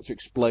helicopter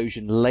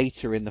explosion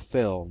later in the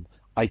film.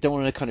 I don't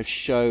want to kind of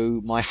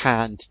show my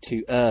hand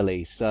too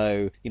early,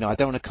 so I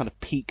don't want to kind of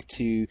peak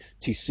too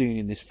soon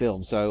in this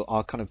film. So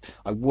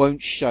I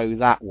won't show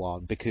that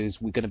one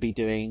because we're going to be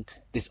doing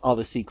this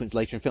other sequence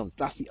later in films.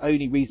 That's the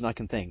only reason I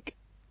can think.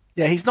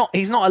 Yeah, he's not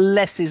a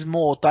less is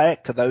more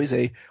director though, is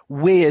he?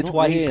 Weird Not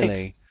why really. He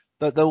picks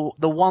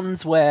the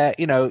ones where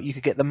you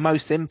could get the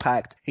most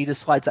impact. He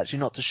decides actually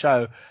not to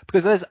show,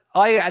 because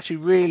I actually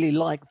really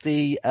like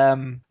the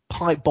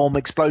pipe bomb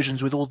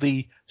explosions with all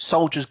the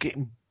soldiers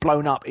getting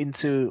blown up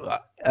into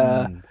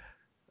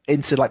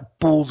into like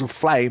balls of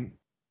flame.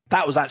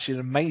 That was actually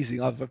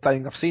amazing. I don't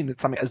think I've seen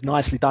something as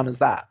nicely done as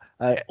that.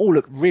 It all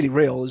looked really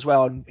real as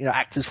well, and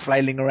actors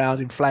flailing around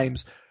in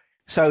flames.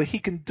 So he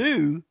can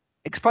do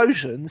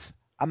explosions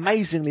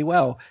amazingly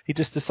well. He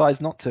just decides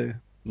not to.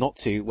 Not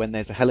to when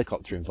there's a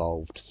helicopter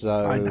involved.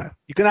 So I know.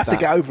 You're going to have to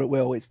get over it,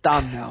 Will. It's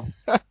done now.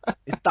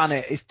 It's done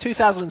it. It's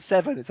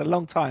 2007. It's a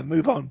long time.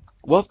 Move on.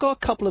 Well, I've got a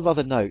couple of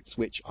other notes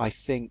which I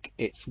think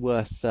it's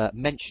worth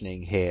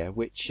mentioning here,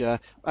 which,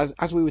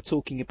 as we were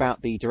talking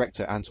about the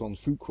director, Antoine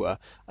Fuqua,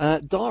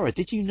 Dara,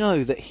 did you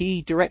know that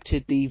he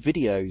directed the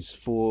videos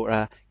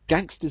for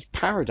Gangster's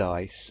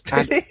Paradise?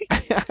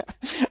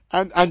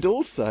 And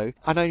also,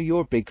 I know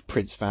you're a big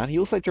Prince fan, he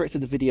also directed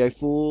the video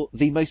for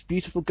The Most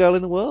Beautiful Girl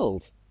in the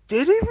World.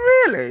 Did he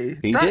really?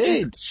 He That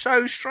is did.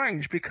 so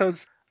strange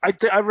because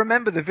I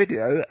remember the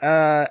video,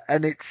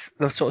 and it's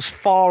the sort of as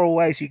far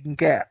away as you can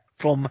get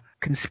from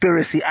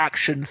conspiracy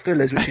action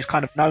thrillers, which he's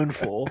kind of known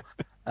for.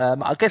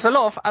 I guess a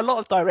lot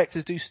of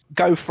directors do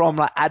go from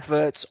like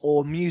adverts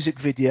or music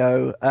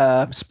video.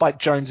 Spike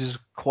Jonze is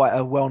quite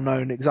a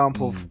well-known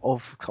example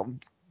of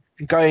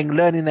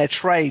learning their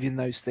trade in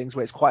those things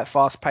where it's quite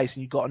fast paced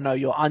and you've got to know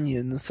your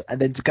onions,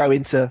 and then to go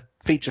into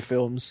feature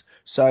films.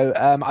 So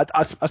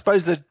I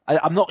suppose that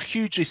I'm not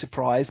hugely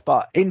surprised,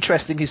 but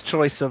interesting his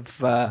choice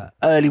of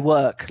early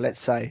work, let's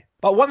say.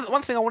 But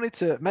one thing I wanted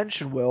to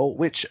mention, Will,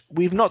 which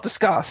we've not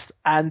discussed,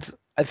 and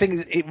I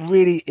think it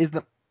really is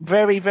the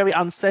very, very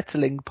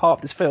unsettling part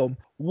of this film.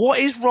 What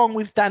is wrong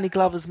with Danny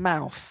Glover's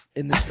mouth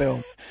in this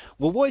film?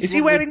 Well, is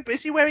he wearing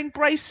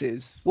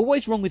braces? Well, what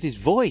is wrong with his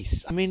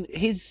voice? I mean,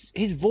 his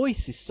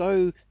voice is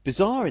so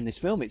bizarre in this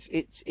film.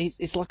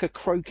 It's like a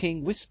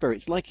croaking whisper.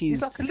 It's like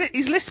he's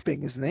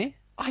lisping, isn't he?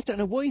 I don't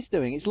know what he's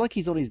doing. It's like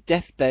he's on his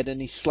deathbed and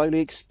he's slowly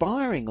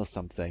expiring or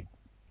something.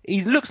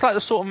 He looks like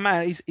the sort of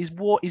man he's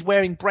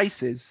wearing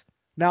braces.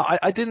 Now,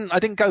 I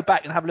didn't go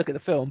back and have a look at the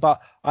film,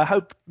 but I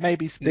hope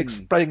maybe the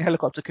Exploding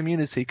Helicopter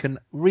community can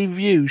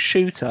review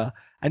Shooter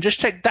and just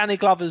check Danny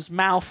Glover's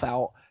mouth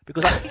out,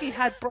 because I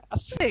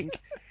think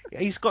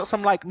he's got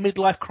some like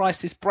midlife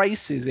crisis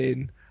braces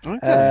in.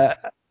 Okay.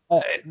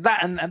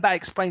 That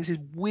explains his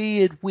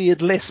weird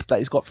lisp that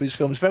he's got for his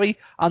films. Very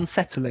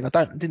unsettling. I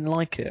didn't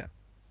like it.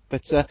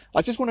 But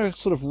I just want to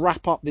sort of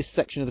wrap up this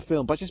section of the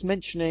film by just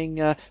mentioning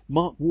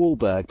Mark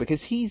Wahlberg,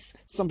 because he's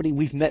somebody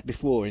we've met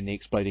before in the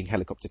Exploding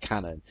Helicopter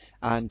canon.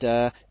 And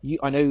I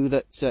know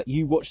that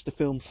you watched the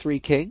film Three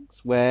Kings,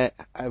 where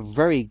a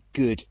very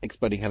good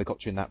exploding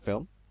helicopter in that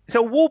film.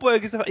 So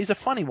Wahlberg is a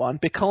funny one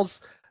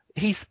because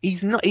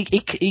he's not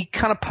he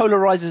kind of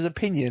polarizes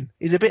opinion.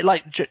 He's a bit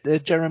like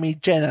Jeremy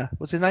Jenner.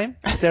 What's his name?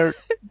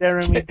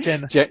 Jeremy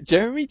Jenner.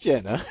 Jeremy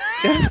Jenner.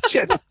 Jeremy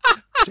Jenner.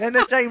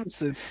 Jenna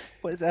Jameson.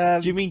 Do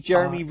you mean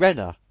Jeremy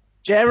Renner?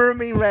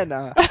 Jeremy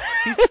Renner.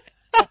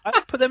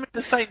 I put them in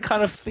the same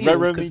kind of field.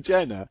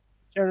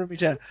 Jeremy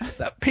Jenner.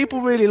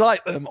 People really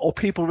like them, or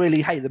people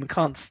really hate them and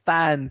can't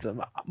stand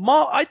them.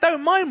 I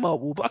don't mind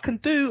Mark Wahlberg, but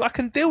I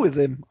can deal with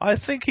him. I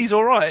think he's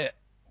all right.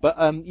 But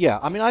yeah,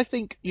 I mean, I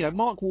think,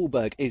 Mark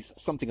Wahlberg is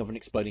something of an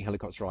exploding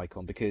helicopter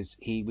icon, because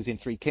he was in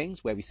Three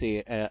Kings, where we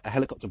see a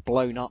helicopter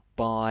blown up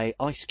by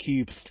Ice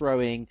Cube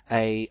throwing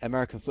a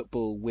American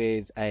football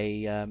with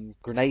a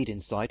grenade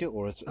inside it,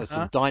 or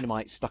some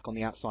dynamite stuck on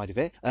the outside of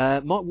it.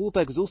 Mark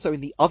Wahlberg was also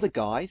in The Other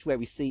Guys, where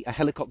we see a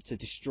helicopter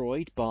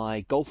destroyed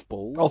by golf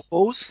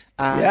balls.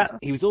 And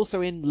he was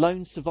also in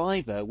Lone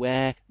Survivor,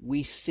 where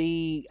we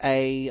see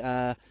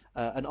an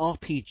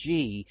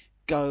RPG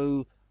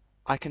go...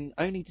 I can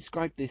only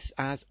describe this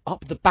as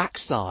up the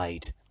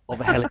backside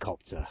of a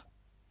helicopter.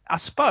 I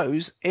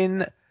suppose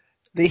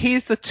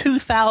here's the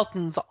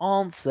 2000s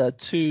answer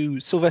to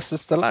Sylvester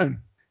Stallone.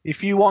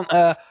 If you want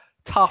a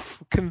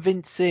tough,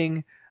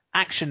 convincing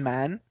action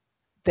man,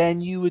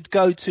 then you would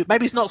go to,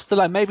 maybe it's not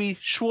Stallone, maybe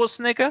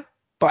Schwarzenegger,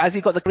 but has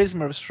he got the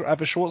charisma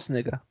of a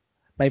Schwarzenegger?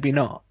 Maybe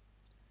not.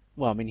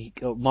 Well, I mean,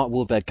 Mark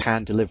Wahlberg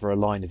can deliver a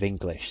line of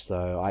English,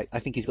 so I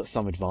think he's got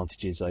some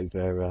advantages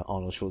over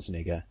Arnold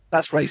Schwarzenegger.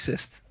 That's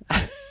racist.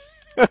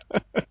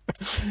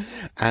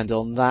 And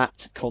on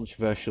that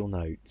controversial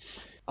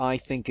note, I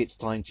think it's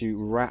time to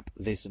wrap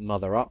this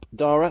mother up.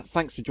 Dara,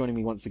 thanks for joining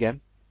me once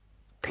again.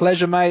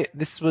 Pleasure, mate.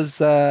 This was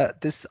I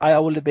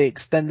will be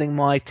extending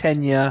my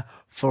tenure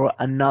for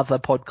another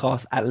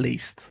podcast at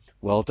least.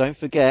 Well, don't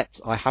forget,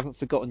 I haven't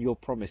forgotten your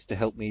promise to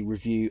help me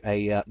review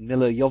a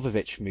Milla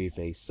Jovovich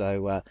movie,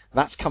 so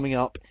that's coming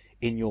up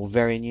in your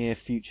very near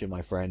future,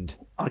 my friend.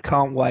 I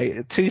can't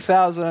wait.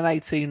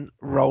 2018,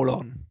 roll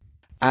on.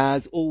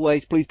 As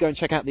always, please go and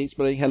check out the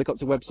Exploding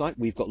Helicopter website.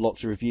 We've got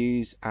lots of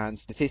reviews and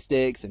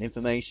statistics and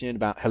information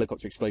about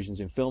helicopter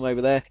explosions in film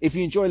over there. If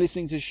you enjoy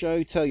listening to the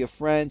show, tell your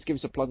friends, give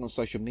us a plug on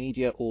social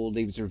media, or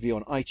leave us a review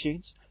on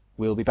iTunes.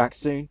 We'll be back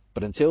soon,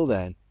 but until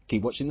then,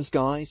 keep watching the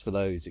skies for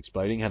those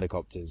exploding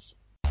helicopters.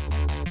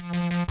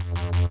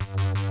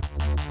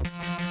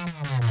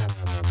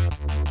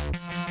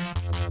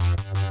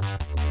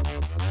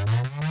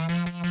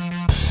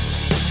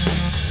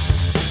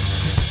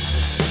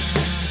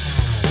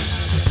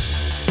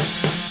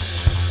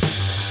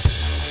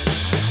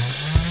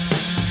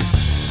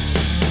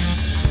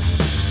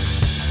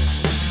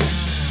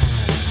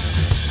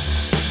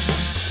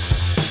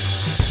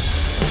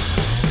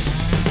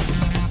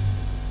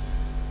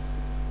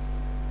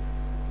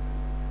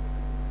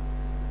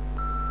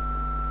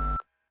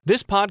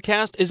 This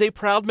podcast is a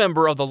proud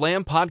member of the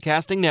Lamb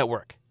Podcasting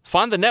Network.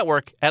 Find the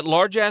network at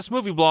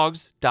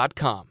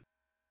largeassmovieblogs.com.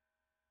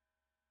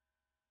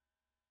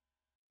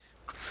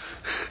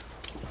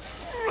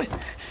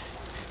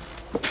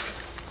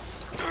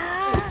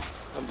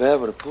 Not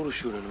bad with a poodle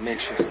shooter and a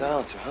makeshift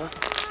silencer, huh?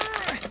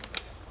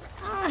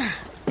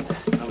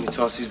 Help me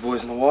toss these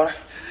boys in the water?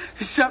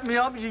 You shut me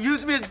up, you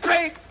used me as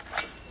bait!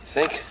 You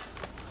think?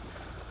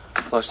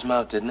 Flushed them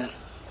out, didn't it?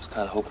 I was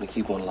kind of hoping to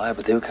keep one alive,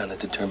 but they were kind of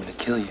determined to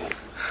kill you.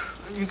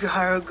 You can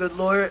hire a good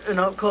lawyer and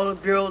I'll call the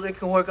bureau. They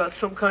can work out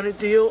some kind of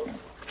deal.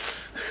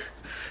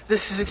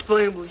 This is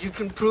explainable. You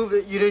can prove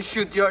it. You didn't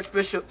shoot the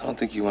Archbishop. I don't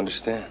think you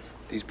understand.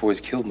 These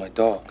boys killed my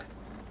dog.